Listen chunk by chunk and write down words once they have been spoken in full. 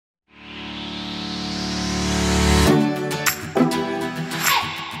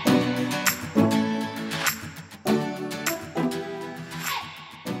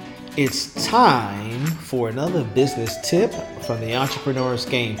It's time for another business tip from the Entrepreneur's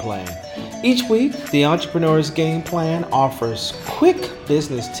Game Plan. Each week, the Entrepreneur's Game Plan offers quick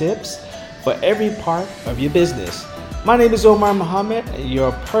business tips for every part of your business. My name is Omar Muhammad,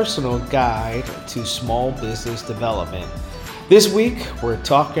 your personal guide to small business development. This week, we're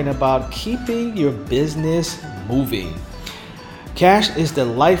talking about keeping your business moving. Cash is the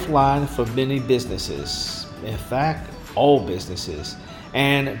lifeline for many businesses. In fact, all businesses.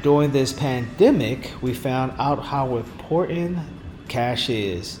 And during this pandemic, we found out how important cash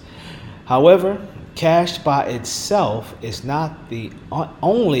is. However, cash by itself is not the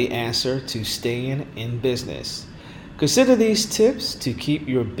only answer to staying in business. Consider these tips to keep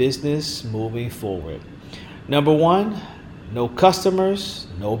your business moving forward. Number one, no customers,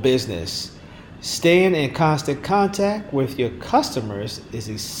 no business. Staying in constant contact with your customers is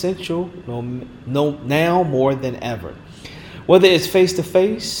essential now more than ever. Whether it's face to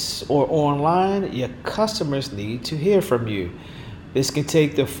face or online, your customers need to hear from you. This can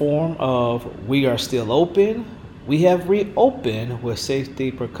take the form of "we are still open," "we have reopened with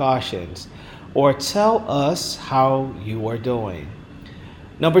safety precautions," or "tell us how you are doing."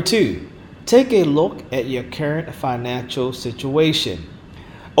 Number two, take a look at your current financial situation.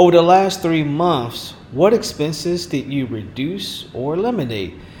 Over the last 3 months, what expenses did you reduce or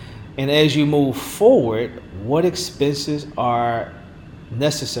eliminate? And as you move forward, what expenses are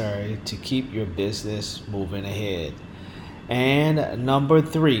necessary to keep your business moving ahead? And number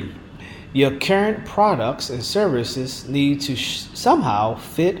three, your current products and services need to somehow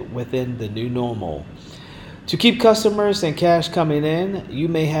fit within the new normal. To keep customers and cash coming in, you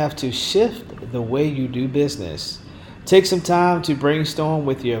may have to shift the way you do business. Take some time to brainstorm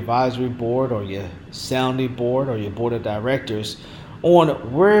with your advisory board or your sounding board or your board of directors on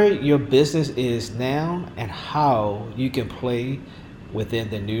where your business is now and how you can play within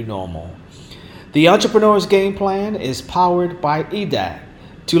the new normal. The Entrepreneur's Game Plan is powered by EDAC.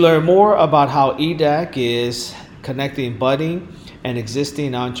 To learn more about how EDAC is connecting budding and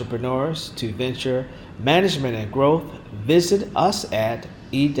existing entrepreneurs to venture management and growth, visit us at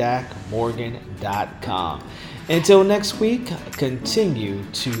edacmorgan.com. Until next week, continue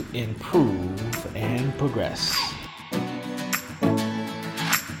to improve and progress.